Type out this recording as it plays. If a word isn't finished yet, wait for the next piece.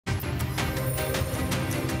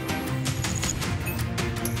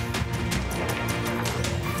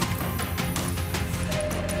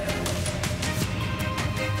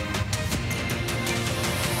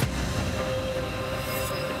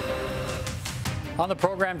On the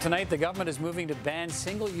program tonight, the government is moving to ban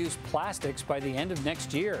single-use plastics by the end of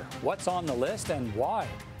next year. What's on the list and why?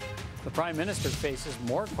 The Prime Minister faces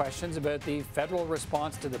more questions about the federal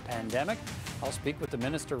response to the pandemic. I'll speak with the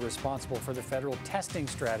minister responsible for the federal testing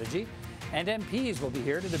strategy. And MPs will be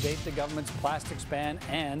here to debate the government's plastics ban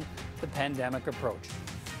and the pandemic approach.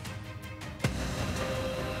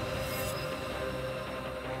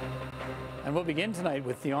 And we'll begin tonight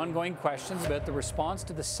with the ongoing questions about the response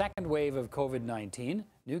to the second wave of COVID-19.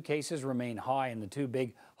 New cases remain high in the two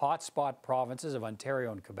big hotspot provinces of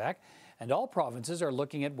Ontario and Quebec, and all provinces are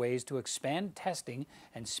looking at ways to expand testing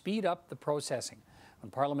and speed up the processing. On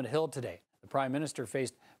Parliament Hill today, the Prime Minister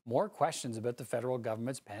faced more questions about the federal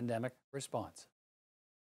government's pandemic response.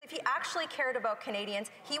 If he actually cared about Canadians,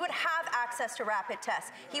 he would have access to rapid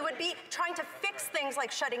tests. He would be trying to fix things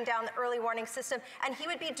like shutting down the early warning system, and he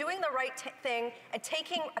would be doing the right thing and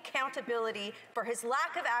taking accountability for his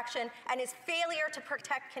lack of action and his failure to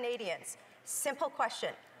protect Canadians. Simple question.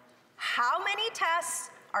 How many tests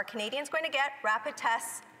are Canadians going to get, rapid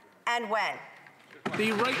tests, and when?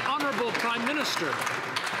 The Right Honourable Prime Minister.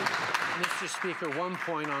 Mr. Speaker, one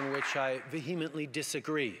point on which I vehemently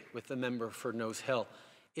disagree with the member for Nose Hill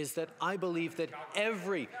is that I believe that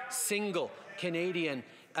every single Canadian,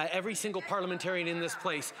 every single parliamentarian in this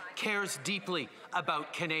place cares deeply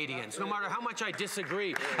about Canadians. No matter how much I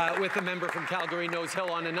disagree with the member from Calgary Nose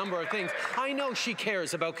Hill on a number of things, I know she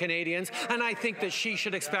cares about Canadians, and I think that she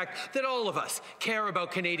should expect that all of us care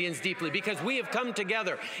about Canadians deeply, because we have come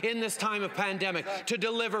together in this time of pandemic to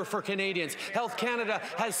deliver for Canadians. Health Canada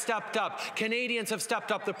has stepped up. Canadians have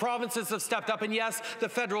stepped up. The provinces have stepped up. And yes, the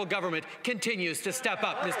federal government continues to step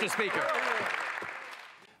up, Mr. Speaker.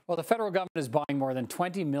 Well, the federal government is buying more than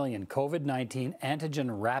 20 million COVID-19 antigen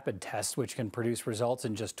rapid tests, which can produce results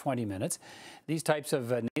in just 20 minutes. These types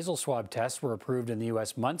of nasal swab tests were approved in the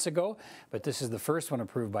U.S. months ago, but this is the first one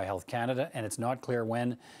approved by Health Canada, and it's not clear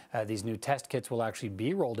when these new test kits will actually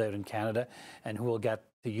be rolled out in Canada and who will get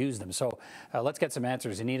to use them. So let's get some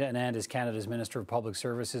answers. Anita Anand is Canada's Minister of Public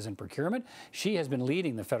Services and Procurement. She has been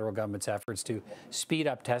leading the federal government's efforts to speed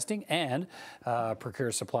up testing and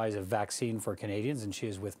procure supplies of vaccine for Canadians, and she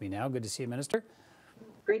is with me now. Good to see you, Minister.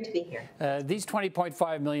 Great to be here. These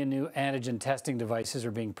 20.5 million new antigen testing devices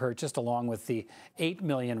are being purchased, along with the 8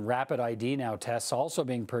 million rapid ID now tests also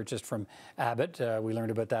being purchased from Abbott. We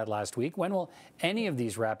learned about that last week. When will any of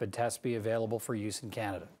these rapid tests be available for use in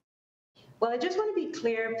Canada? Well, I just want to be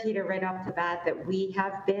clear, Peter, right off the bat, that we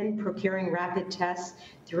have been procuring rapid tests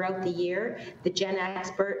throughout the year. The Gen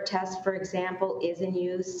Expert test, for example, is in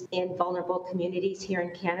use in vulnerable communities here in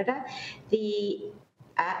Canada. The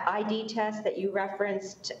ID test that you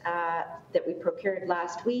referenced that we procured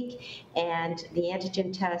last week and the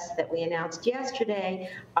antigen tests that we announced yesterday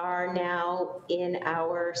are now in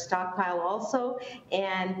our stockpile also,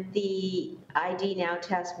 and the ID Now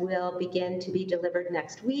test will begin to be delivered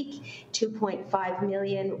next week. 2.5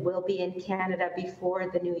 million will be in Canada before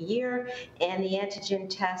the new year, and the antigen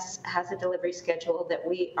test has a delivery schedule that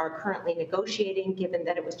we are currently negotiating, given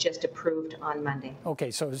that it was just approved on Monday.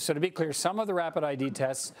 Okay, so to be clear, some of the rapid ID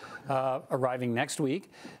tests arriving next week,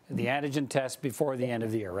 the antigen test before the end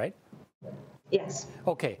of the year, right? Yes.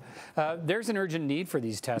 Okay. There's an urgent need for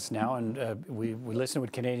these tests now, and we listen to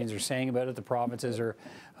what Canadians are saying about it. The provinces are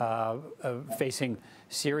facing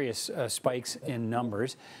serious spikes in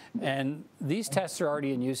numbers, and these tests are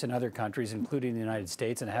already in use in other countries, including the United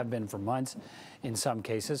States, and have been for months in some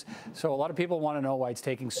cases. So a lot of people want to know why it's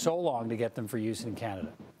taking so long to get them for use in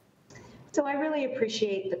Canada. So I really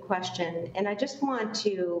appreciate the question, and I just want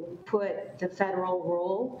to put the federal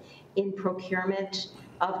role in procurement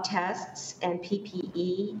of tests and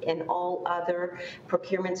PPE and all other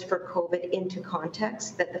procurements for COVID into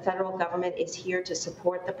context, that the federal government is here to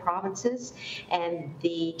support the provinces and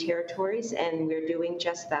the territories, and we're doing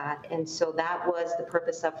just that. And so that was the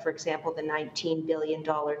purpose of, for example, the $19 billion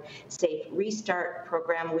Safe Restart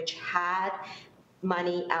program, which had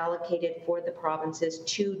money allocated for the provinces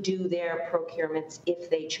to do their procurements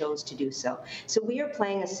if they chose to do so. So we are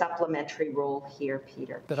playing a supplementary role here,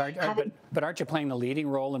 Peter. But aren't you playing the leading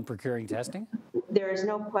role in procuring testing? There is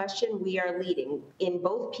no question we are leading in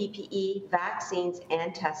both PPE, vaccines,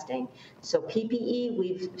 and testing. So PPE,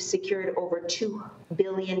 we've secured over 2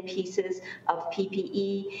 billion pieces of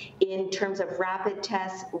PPE. In terms of rapid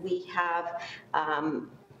tests, we have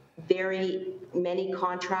very many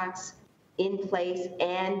contracts in place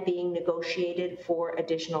and being negotiated for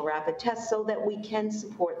additional rapid tests so that we can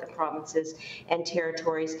support the provinces and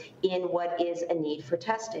territories in what is a need for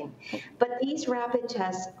testing. But these rapid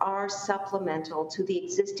tests are supplemental to the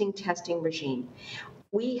existing testing regime.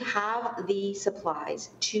 We have the supplies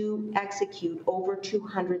to execute over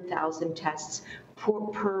 200,000 tests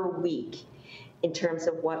per week in terms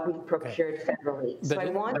of what we've procured federally. So I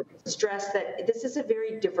want to stress that this is a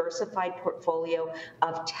very diversified portfolio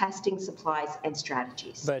of testing supplies and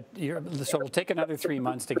strategies. But so it'll take another 3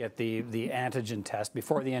 months to get the antigen test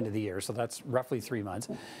before the end of the year. So that's roughly 3 months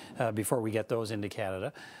before we get those into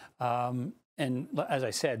Canada. And as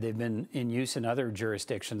I said, they've been in use in other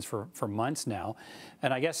jurisdictions for months now.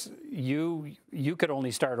 And I guess you could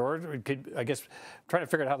only start ordering, I guess, trying to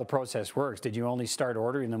figure out how the process works. Did you only start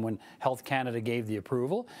ordering them when Health Canada gave the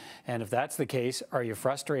approval? And if that's the case, are you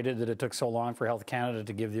frustrated that it took so long for Health Canada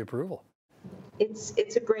to give the approval?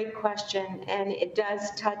 It's a great question, and it does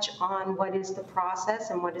touch on what is the process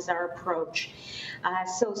and what is our approach.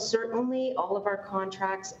 So certainly all of our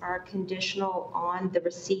contracts are conditional on the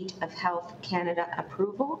receipt of Health Canada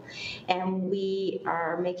approval, and we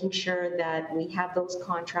are making sure that we have those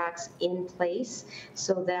contracts in place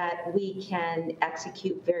so that we can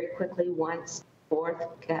execute very quickly once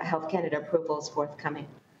Health Canada approval is forthcoming.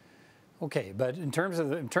 Okay, but in terms of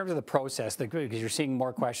the process, because you're seeing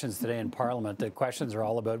more questions today in Parliament, the questions are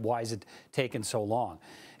all about why is it taken so long,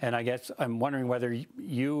 and I guess I'm wondering whether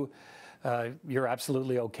you're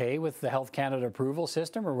absolutely okay with the Health Canada approval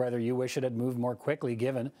system, or whether you wish it had moved more quickly,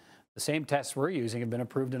 given the same tests we're using have been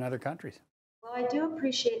approved in other countries. Well, I do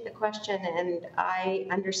appreciate the question, and I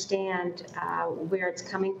understand where it's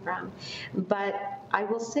coming from. But I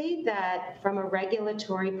will say that from a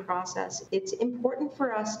regulatory process, it's important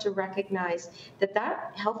for us to recognize that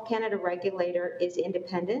that Health Canada regulator is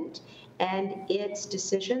independent, and its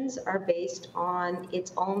decisions are based on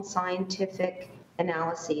its own scientific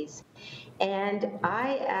analyses. And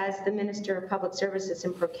I, as the Minister of Public Services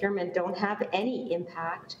and Procurement, don't have any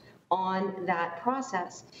impact on that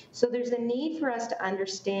process. So there's a need for us to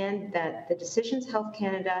understand that the decisions Health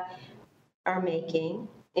Canada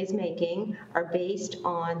is making are based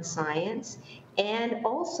on science, and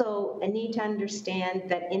also a need to understand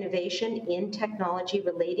that innovation in technology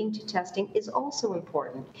relating to testing is also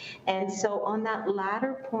important. And so on that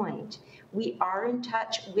latter point, we are in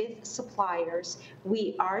touch with suppliers.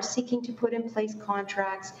 We are seeking to put in place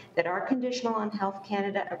contracts that are conditional on Health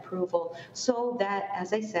Canada approval so that,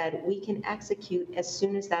 as I said, we can execute as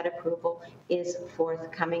soon as that approval is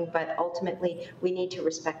forthcoming. But ultimately, we need to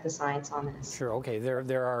respect the science on this. Sure. Okay.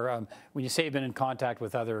 There are when you say you've been in contact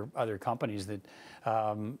with other companies, that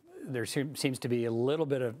there seems to be a little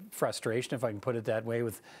bit of frustration, if I can put it that way,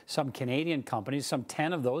 with some Canadian companies. Some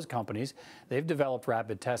 10 of those companies, they've developed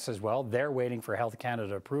rapid tests as well. They're waiting for Health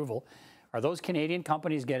Canada approval. Are those Canadian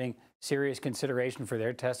companies getting serious consideration for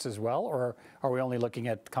their tests as well, or are we only looking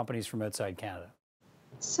at companies from outside Canada?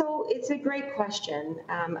 So it's a great question.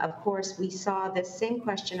 Of course, we saw the same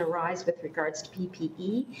question arise with regards to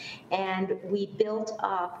PPE, and we built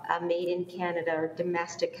up a made in Canada or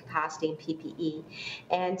domestic capacity in PPE.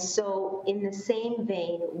 And so in the same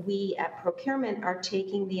vein, we at Procurement are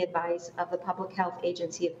taking the advice of the Public Health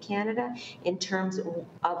Agency of Canada in terms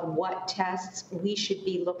of what tests we should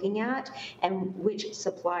be looking at and which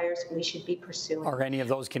suppliers we should be pursuing. Are any of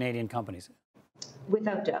those Canadian companies?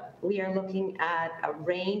 Without doubt. We are looking at a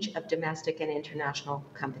range of domestic and international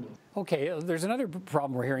companies. Okay, there's another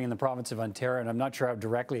problem we're hearing in the province of Ontario, and I'm not sure how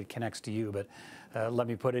directly it connects to you, but let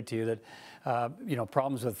me put it to you that,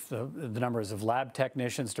 problems with the numbers of lab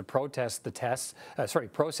technicians to process the test.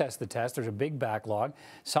 There's a big backlog.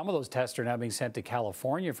 Some of those tests are now being sent to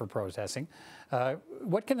California for processing.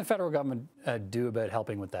 What can the federal government do about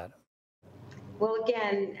helping with that? Well,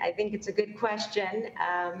 again, I think it's a good question.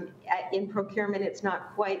 In procurement, it's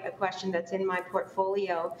not quite a question that's in my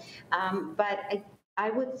portfolio, but I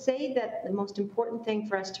would say that the most important thing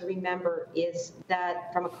for us to remember is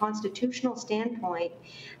that from a constitutional standpoint,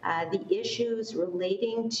 the issues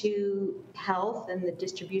relating to health and the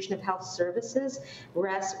distribution of health services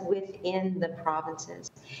rest within the provinces.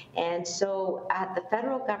 And so at the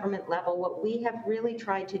federal government level, what we have really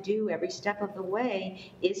tried to do every step of the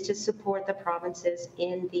way is to support the provinces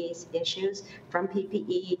in these issues, from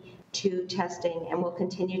PPE to testing, and we'll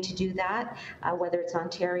continue to do that, whether it's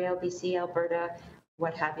Ontario, BC, Alberta,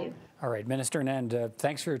 what have you. All right, Minister Anand,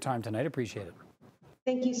 thanks for your time tonight. Appreciate it.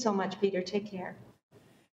 Thank you so much, Peter. Take care.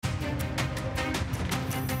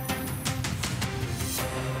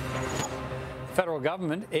 The federal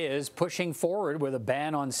government is pushing forward with a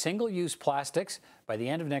ban on single-use plastics by the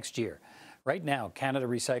end of next year. Right now, Canada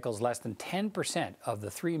recycles less than 10% of the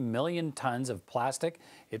 3 million tons of plastic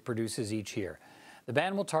it produces each year. The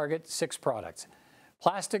ban will target 6 products: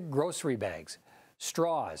 plastic grocery bags,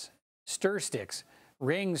 straws, stir sticks,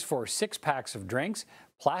 rings for 6 packs of drinks,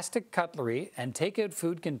 plastic cutlery, and takeout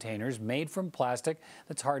food containers made from plastic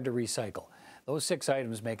that's hard to recycle. Those 6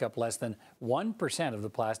 items make up less than 1% of the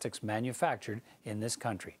plastics manufactured in this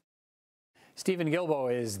country. Stephen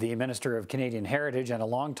Guilbeault is the Minister of Canadian Heritage and a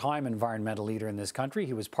long-time environmental leader in this country.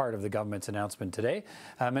 He was part of the government's announcement today.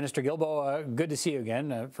 Minister Guilbeault, good to see you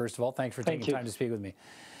again. First of all, thanks for taking time to speak with me.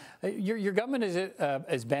 Your government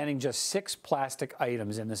is banning just 6 plastic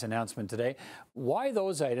items in this announcement today. Why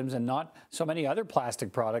those items and not so many other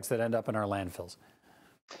plastic products that end up in our landfills?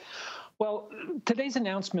 Well, today's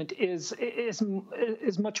announcement is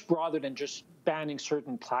much broader than just banning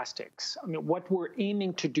certain plastics. I mean, what we're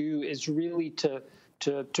aiming to do is really to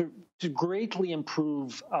greatly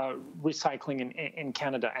improve recycling in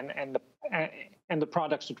Canada and the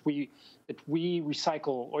products that we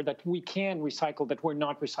recycle or that we can recycle that we're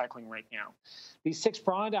not recycling right now. These 6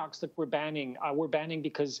 products that we're banning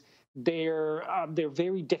because they're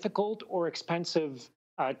very difficult or expensive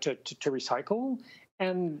to recycle.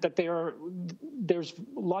 And that there's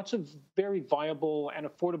lots of very viable and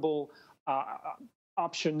affordable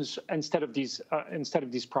options instead of these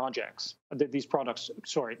products.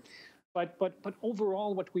 Sorry, but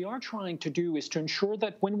overall, what we are trying to do is to ensure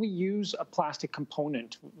that when we use a plastic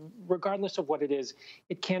component, regardless of what it is,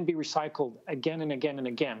 it can be recycled again and again and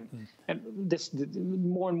again. And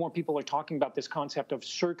more and more people are talking about this concept of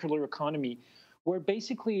circular economy, where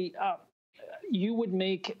basically you would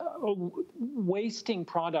make wasting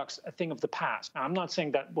products a thing of the past. Now, I'm not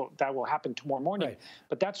saying that will happen tomorrow morning, right,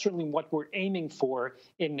 but that's certainly what we're aiming for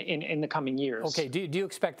in the coming years. Okay. Do you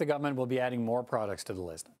expect the government will be adding more products to the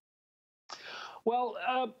list? Well,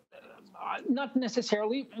 not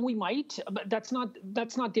necessarily. We might, but that's not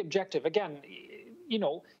the objective. Again, you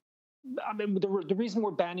know, I mean, the reason we're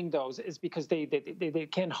banning those is because they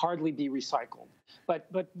can hardly be recycled. But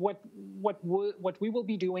what we will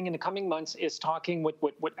be doing in the coming months is talking with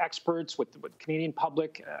experts, with Canadian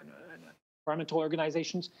public, environmental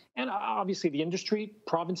organizations, and obviously the industry,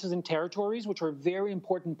 provinces and territories, which are a very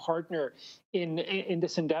important partner in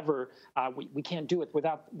this endeavor. We can't do it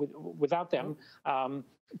without them.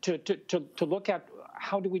 To look at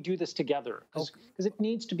how do we do this together, because it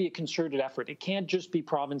needs to be a concerted effort. It can't just be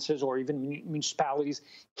provinces or even municipalities.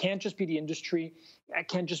 It can't just be the industry. It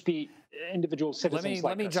can't just be individual citizens.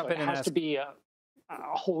 Let me jump in and ask. It has to be a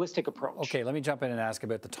holistic approach. Okay, let me jump in and ask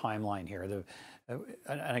about the timeline here.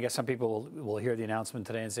 And I guess some people will hear the announcement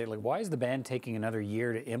today and say, like, why is the ban taking another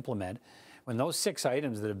year to implement when those 6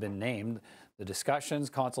 items that have been named, the discussions,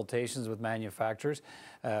 consultations with manufacturers,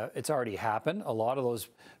 it's already happened. A lot of those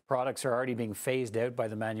products are already being phased out by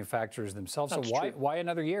the manufacturers themselves. That's so why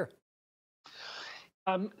another year?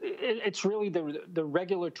 It's really the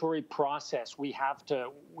regulatory process we have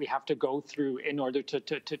to go through in order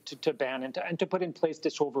to ban and to put in place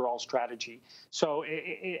this overall strategy. So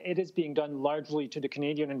it is being done largely to the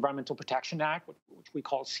Canadian Environmental Protection Act, which we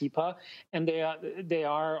call CEPA, and they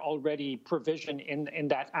are already provision in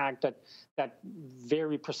that act that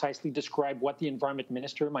very precisely describe what the Environment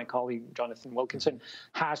Minister, my colleague Jonathan Wilkinson,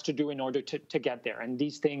 has to do in order to get there. And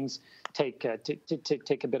these things take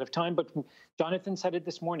a bit of time, but Jonathan said it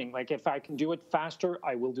this morning, like, if I can do it faster,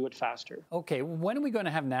 I will do it faster. Okay, when are we going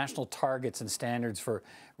to have national targets and standards for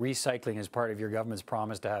recycling as part of your government's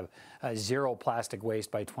promise to have zero plastic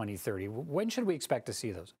waste by 2030? When should we expect to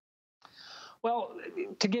see those? Well,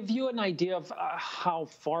 to give you an idea of how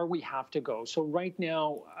far we have to go, so right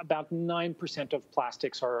now, about 9% of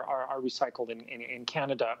plastics are recycled in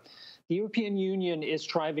Canada. The European Union is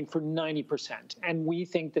striving for 90%, and we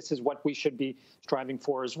think this is what we should be striving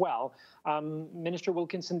for as well. Minister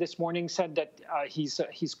Wilkinson this morning said that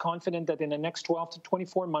he's confident that in the next 12 to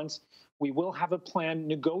 24 months, we will have a plan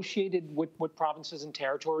negotiated with provinces and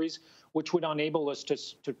territories, which would enable us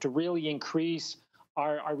to really increase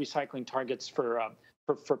our recycling targets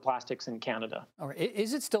for plastics in Canada. All right.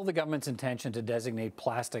 Is it still the government's intention to designate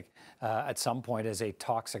plastic at some point as a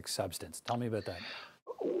toxic substance? Tell me about that.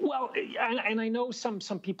 Well, and I know some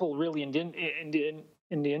people really in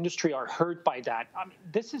the industry are hurt by that.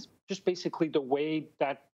 This is just basically the way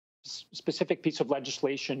that specific piece of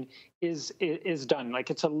legislation is done. Like,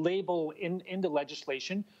 it's a label in the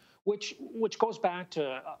legislation, which goes back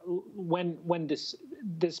to when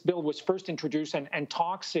this bill was first introduced, and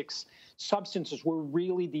toxic substances were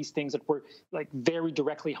really these things that were like very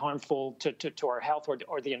directly harmful to our health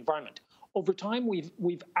or the environment. Over time,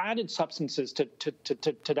 we've added substances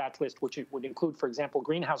to that list, which would include, for example,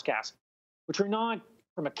 greenhouse gas, which are not,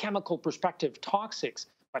 from a chemical perspective, toxics,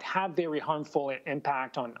 but have very harmful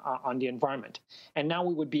impact on the environment. And now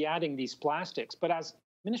we would be adding these plastics. But as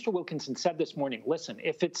Minister Wilkinson said this morning, listen,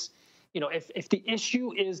 if it's if the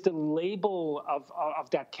issue is the label of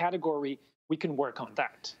that category, we can work on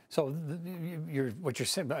that. So what you're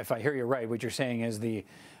saying, if I hear you right, what you're saying is the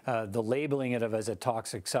labeling it as a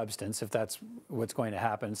toxic substance, if that's what's going to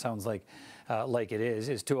happen, sounds like it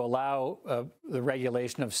is to allow the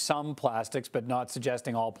regulation of some plastics, but not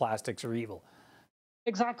suggesting all plastics are evil.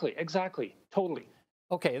 Exactly, totally.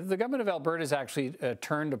 Okay, the government of Alberta has actually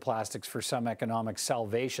turned to plastics for some economic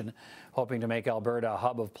salvation, hoping to make Alberta a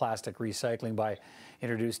hub of plastic recycling by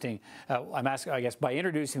introducing, by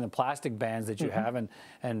introducing the plastic bans that you have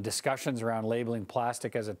and discussions around labeling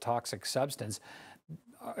plastic as a toxic substance.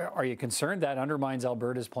 Are you concerned that undermines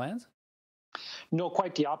Alberta's plans? No,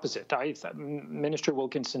 quite the opposite. Minister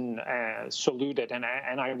Wilkinson saluted, and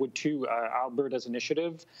I would too, Alberta's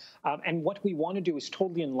initiative. And what we want to do is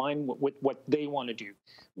totally in line with what they want to do.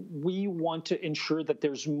 We want to ensure that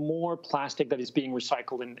there's more plastic that is being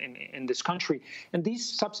recycled in this country. And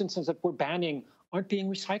these substances that we're banning aren't being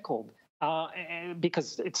recycled.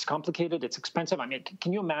 Because it's complicated, it's expensive. I mean,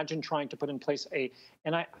 can you imagine trying to put in place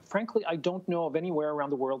frankly, I don't know of anywhere around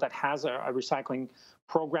the world that has a recycling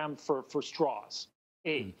program for straws.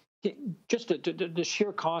 Just the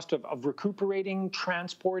sheer cost of recuperating,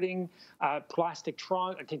 transporting plastic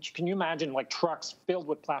straws. Can you imagine like trucks filled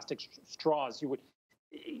with plastic straws? You would,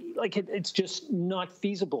 it's just not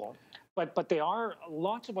feasible. But there are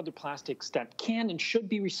lots of other plastics that can and should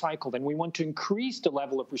be recycled, and we want to increase the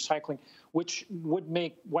level of recycling, which would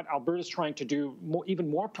make what Alberta's trying to do even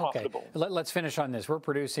more profitable. Okay. Let's finish on this. We're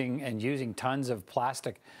producing and using tons of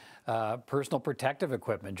plastic personal protective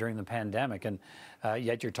equipment during the pandemic, and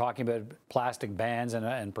yet you're talking about plastic bans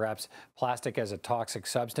and perhaps plastic as a toxic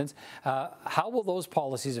substance. How will those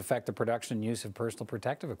policies affect the production and use of personal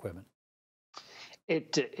protective equipment?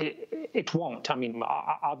 It won't. I mean,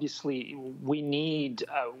 obviously, we need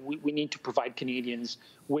to provide Canadians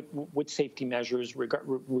with safety measures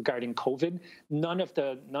regarding COVID. None of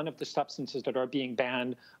the substances that are being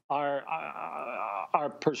banned are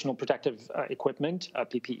personal protective equipment,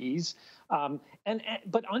 PPEs.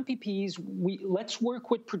 But on PPEs, let's work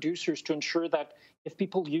with producers to ensure that if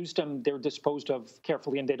people use them, they're disposed of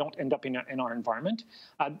carefully and they don't end up in our environment.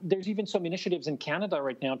 There's even some initiatives in Canada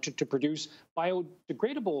right now to produce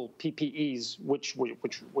biodegradable PPEs, which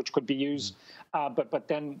could be used, but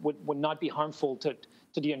then would not be harmful to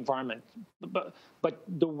the environment. But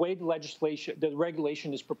the way the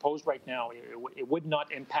regulation is proposed right now, it would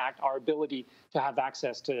not impact our ability to have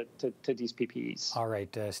access to these PPEs. All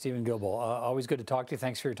right, Stephen Guilbeault, always good to talk to you.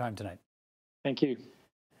 Thanks for your time tonight. Thank you.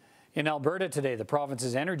 In Alberta today, the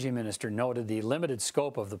province's energy minister noted the limited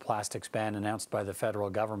scope of the plastics ban announced by the federal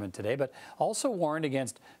government today, but also warned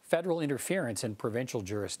against federal interference in provincial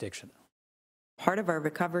jurisdiction. Part of our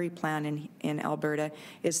recovery plan in Alberta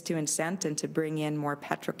is to incent and to bring in more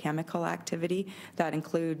petrochemical activity. That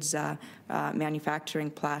includes manufacturing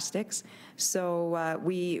plastics. So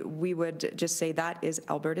we would just say that is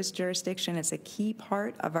Alberta's jurisdiction. It's a key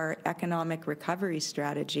part of our economic recovery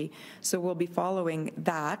strategy. So we'll be following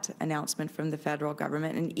that announcement from the federal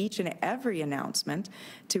government and each and every announcement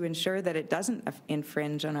to ensure that it doesn't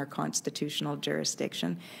infringe on our constitutional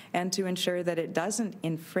jurisdiction and to ensure that it doesn't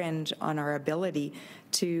infringe on our ability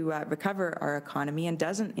to recover our economy and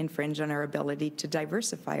doesn't infringe on our ability to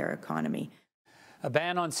diversify our economy. A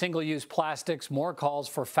ban on single-use plastics, more calls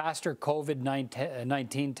for faster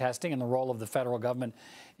COVID-19 testing and the role of the federal government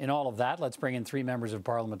in all of that. Let's bring in three members of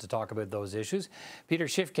Parliament to talk about those issues. Peter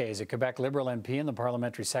Schiefke is a Quebec Liberal MP and the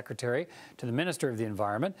Parliamentary Secretary to the Minister of the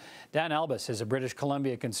Environment. Dan Albas is a British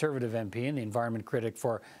Columbia Conservative MP and the Environment Critic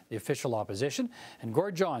for the official opposition. And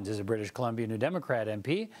Gord Johns is a British Columbia New Democrat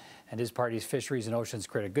MP and his party's Fisheries and Oceans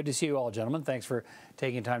Critic. Good to see you all, gentlemen. Thanks for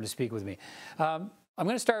taking time to speak with me. I'm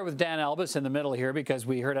going to start with Dan Albas in the middle here because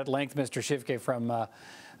we heard at length Mr. Schiefke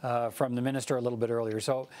from the minister a little bit earlier.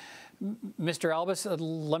 So, Mr. Albas,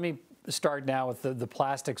 let me start now with the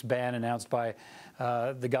plastics ban announced by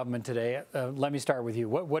the government today. Let me start with you.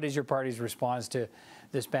 What is your party's response to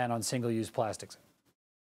this ban on single-use plastics?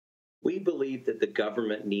 We believe that the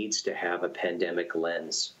government needs to have a pandemic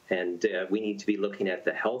lens, and we need to be looking at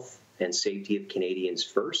the health and safety of Canadians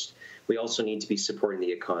first. We also need to be supporting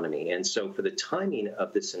the economy. And so for the timing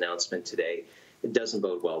of this announcement today, it doesn't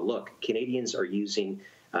bode well. Look, Canadians are using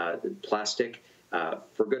plastic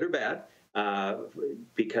for good or bad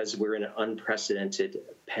because we're in an unprecedented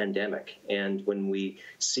pandemic. And when we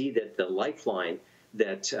see that the lifeline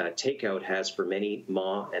that takeout has for many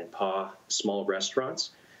ma and pa small restaurants,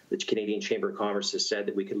 the Canadian Chamber of Commerce has said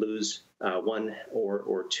that we could lose one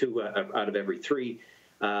or two out of every three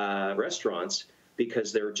restaurants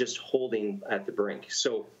because they're just holding at the brink.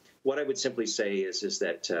 So what I would simply say is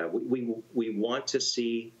that we want to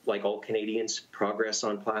see, like all Canadians, progress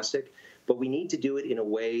on plastic, but we need to do it in a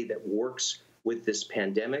way that works with this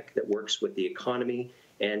pandemic, that works with the economy,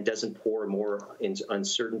 and doesn't pour more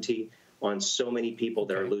uncertainty on so many people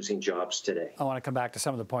that are losing jobs today. I want to come back to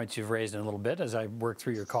some of the points you've raised in a little bit as I work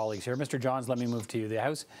through your colleagues here. Mr. Johns, let me move to you. The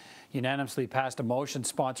House unanimously passed a motion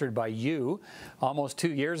sponsored by you almost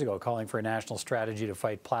 2 years ago calling for a national strategy to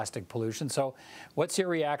fight plastic pollution. So what's your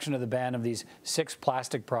reaction to the ban of these 6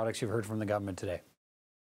 plastic products you've heard from the government today?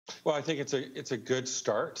 Well, I think it's a good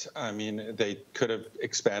start. I mean, they could have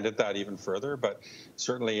expanded that even further, but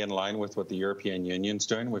certainly in line with what the European Union's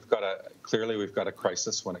doing. We've got a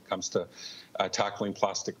crisis when it comes to tackling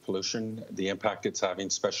plastic pollution, the impact it's having,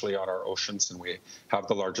 especially on our oceans, and we have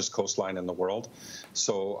the largest coastline in the world.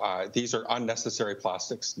 So these are unnecessary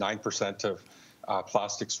plastics. 9% of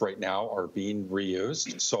plastics right now are being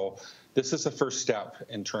reused. So this is a first step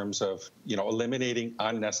in terms of, eliminating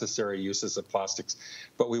unnecessary uses of plastics.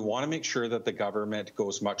 But we want to make sure that the government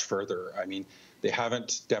goes much further. I mean, they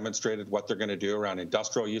haven't demonstrated what they're going to do around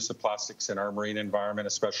industrial use of plastics in our marine environment,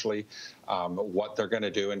 especially what they're going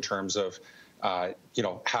to do in terms of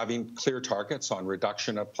having clear targets on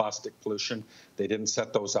reduction of plastic pollution. They didn't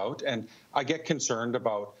set those out. And I get concerned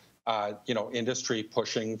about, industry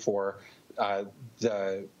pushing for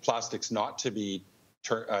the plastics not to be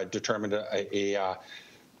determined a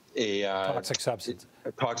toxic substance.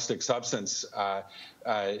 Toxic substance.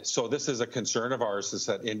 So this is a concern of ours, is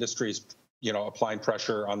that industry's, applying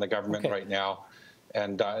pressure on the government right now.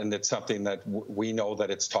 And it's something that we know that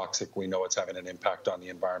it's toxic. We know it's having an impact on the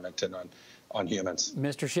environment and on humans.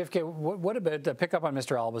 Mr. Schiefke, what about, pick up on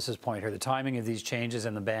Mr. Albas's point here, the timing of these changes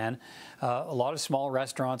and the ban. A lot of small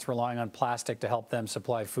restaurants relying on plastic to help them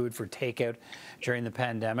supply food for takeout during the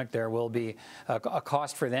pandemic. There will be a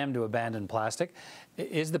cost for them to abandon plastic.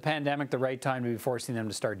 Is the pandemic the right time to be forcing them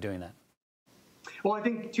to start doing that? Well, I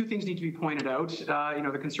think 2 things need to be pointed out.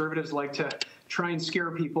 The Conservatives like to try and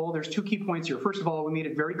scare people. There's 2 key points here. First of all, we made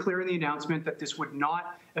it very clear in the announcement that this would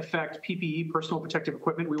not affect PPE, personal protective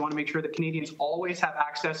equipment. We want to make sure that Canadians always have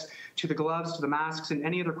access to the gloves, to the masks, and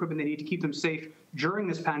any other equipment they need to keep them safe during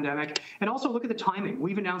this pandemic. And also look at the timing.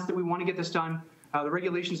 We've announced that we want to get this done, the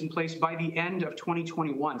regulations in place by the end of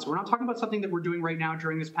 2021. So we're not talking about something that we're doing right now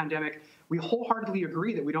during this pandemic. We wholeheartedly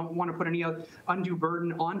agree that we don't want to put any undue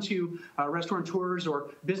burden onto restaurateurs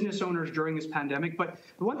or business owners during this pandemic. But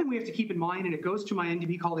the one thing we have to keep in mind, and it goes to my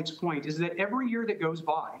NDP colleague's point, is that every year that goes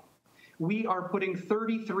by, we are putting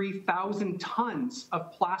 33,000 tons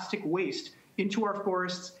of plastic waste into our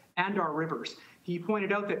forests and our rivers. He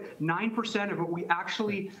pointed out that 9% of what we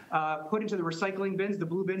actually put into the recycling bins, the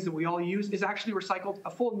blue bins that we all use, is actually recycled. A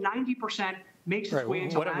full 90% makes its way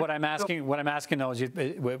into land. What I'm asking though is,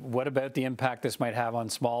 what about the impact this might have on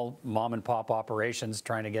small mom and pop operations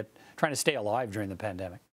trying to stay alive during the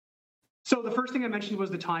pandemic? So the first thing I mentioned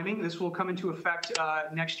was the timing. This will come into effect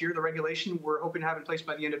next year. The regulation we're hoping to have in place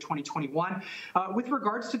by the end of 2021. With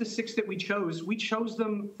regards to the 6 that we chose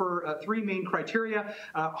them for 3 main criteria: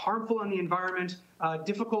 harmful on the environment,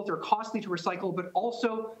 difficult or costly to recycle, but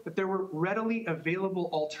also that there were readily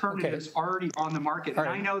available alternatives already on the market. And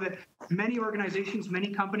I know that many organizations,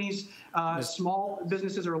 many companies, small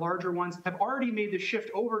businesses or larger ones, have already made the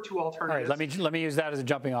shift over to alternatives. All right, let me use that as a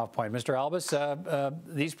jumping off point. Mr. Albas,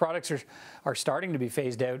 these products are starting to be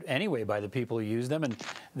phased out anyway by the people who use them, and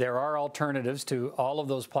there are alternatives to all of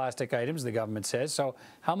those plastic items, the government says. So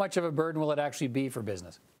how much of a burden will it actually be for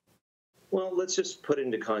business? Well, let's just put it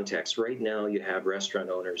into context. Right now, you have restaurant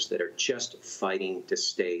owners that are just fighting to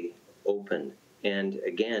stay open. And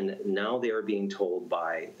again, now they are being told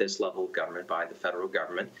by this level of government, by the federal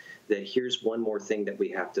government, that here's one more thing that we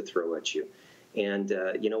have to throw at you. And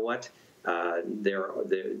you know what?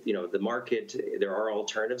 The market, there are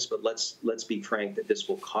alternatives, but let's be frank that this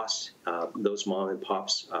will cost those mom and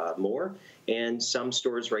pops more. And some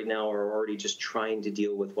stores right now are already just trying to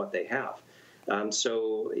deal with what they have.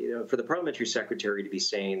 So, for the parliamentary secretary to be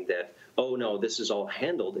saying that, oh, no, this is all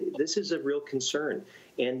handled, this is a real concern.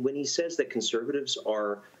 And when he says that Conservatives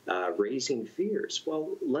are raising fears,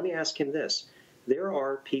 well, let me ask him this. There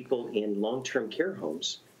are people in long-term care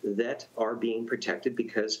homes that are being protected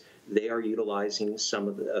because they are utilizing some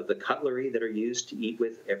of the cutlery that are used to eat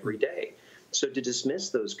with every day. So to dismiss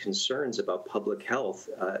those concerns about public health,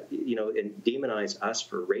 and demonize us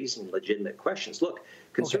for raising legitimate questions. Look,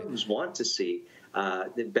 Conservatives want to see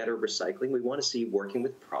the better recycling. We want to see working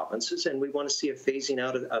with provinces, and we want to see a phasing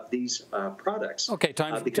out of these products. Okay,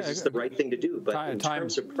 because it's the right thing to do. But in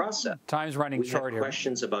terms of process, time's running short here.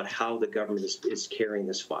 Questions about how the government is carrying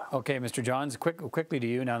this file. Okay, Mr. Johns, quickly to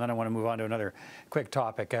you now. Then I want to move on to another quick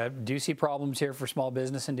topic. Do you see problems here for small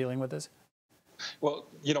business in dealing with this? Well,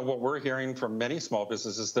 what we're hearing from many small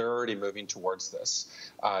businesses, they're already moving towards this.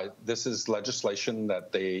 This is legislation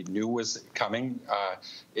that they knew was coming,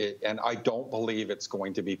 and I don't believe it's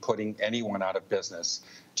going to be putting anyone out of business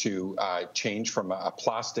to change from a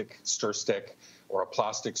plastic stir stick or a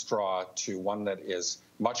plastic straw to one that is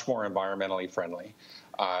much more environmentally friendly.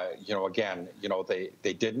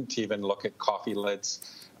 They didn't even look at coffee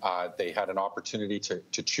lids. They had an opportunity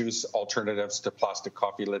to choose alternatives to plastic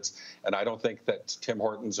coffee lids. And I don't think that Tim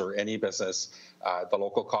Hortons or any business, the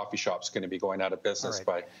local coffee shop, is going to be going out of business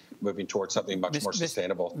by moving towards something much more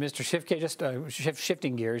sustainable. Mr. Schiefke, just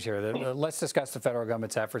shifting gears here, let's discuss the federal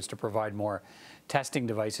government's efforts to provide more testing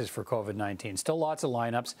devices for COVID-19. Still lots of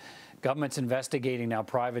lineups. Government's investigating now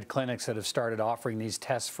private clinics that have started offering these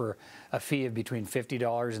tests for a fee of between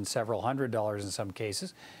 $50 and several $100s in some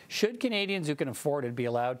cases. Should Canadians who can afford it be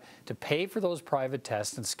allowed to pay for those private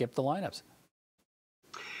tests and skip the lineups?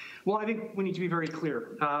 Well, I think we need to be very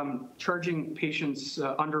clear. Charging patients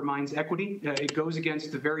undermines equity. It goes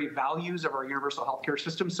against the very values of our universal healthcare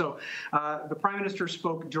system. So the Prime Minister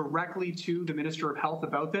spoke directly to the Minister of Health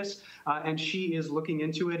about this, and she is looking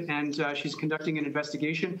into it, and she's conducting an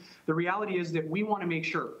investigation. The reality is that we want to make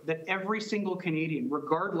sure that every single Canadian,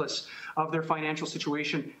 regardless of their financial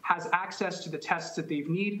situation, has access to the tests that they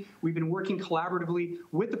need. We've been working collaboratively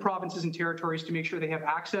with the provinces and territories to make sure they have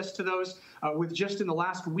access to those, with just in the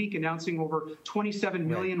last week announcing over 27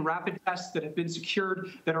 million rapid tests that have been secured,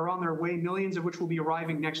 that are on their way, millions of which will be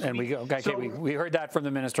arriving next week. We heard that from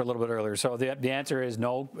the minister a little bit earlier. So the answer is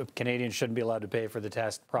no, Canadians shouldn't be allowed to pay for the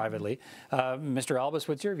test privately. Mr. Albas,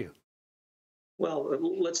 what's your view? Well,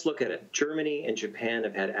 let's look at it. Germany and Japan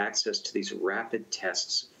have had access to these rapid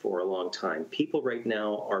tests for a long time. People right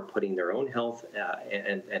now are putting their own health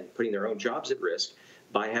and putting their own jobs at risk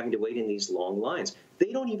by having to wait in these long lines.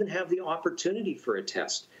 They don't even have the opportunity for a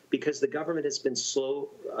test because the government has been so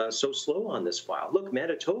slow on this file. Look,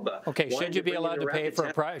 Manitoba. Okay, should you be allowed to pay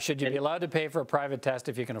for a private test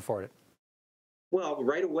if you can afford it? Well,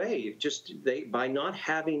 right away, by not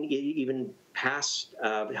having even passed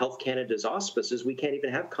Health Canada's auspices, we can't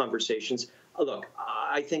even have conversations. Look,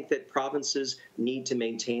 I think that provinces need to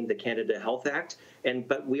maintain the Canada Health Act,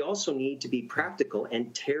 but we also need to be practical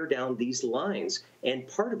and tear down these lines. And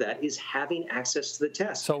part of that is having access to the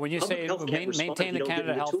test. So when you say maintain the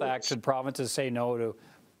Canada Health Act, should provinces say no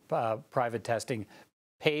to private testing,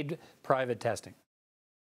 paid private testing?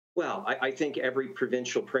 Well, I think every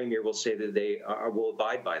provincial premier will say that they will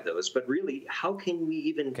abide by those. But really, how can we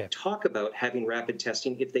even talk about having rapid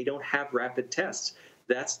testing if they don't have rapid tests?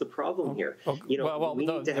 That's the problem here. We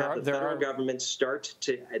need to have the federal government start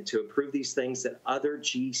to approve these things that other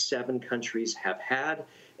G7 countries have had.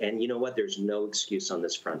 And you know what? There's no excuse on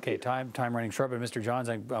this front. Okay, time running short, but Mr. Johns,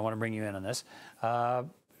 I want to bring you in on this.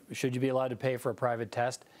 Should you be allowed to pay for a private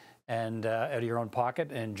test and out of your own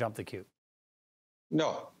pocket and jump the queue?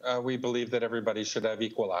 No, we believe that everybody should have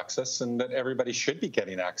equal access and that everybody should be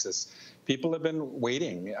getting access. People have been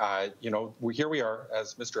waiting. Here we are,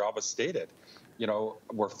 as Mr. Albas stated.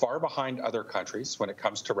 We're far behind other countries when it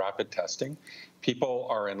comes to rapid testing. People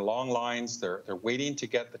are in long lines. They're waiting to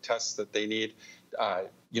get the tests that they need.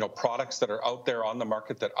 Products that are out there on the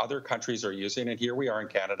market that other countries are using. And here we are in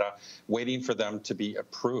Canada waiting for them to be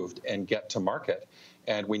approved and get to market.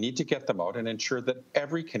 And we need to get them out and ensure that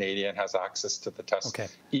every Canadian has access to the test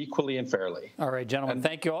equally and fairly. All right, gentlemen,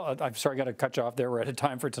 thank you all. I'm sorry I got to cut you off there. We're out of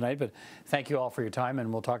time for tonight, but thank you all for your time,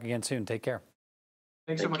 and we'll talk again soon. Take care.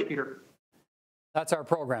 Thanks so much, Peter. That's our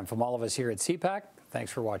program from all of us here at CPAC.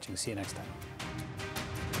 Thanks for watching. See you next time.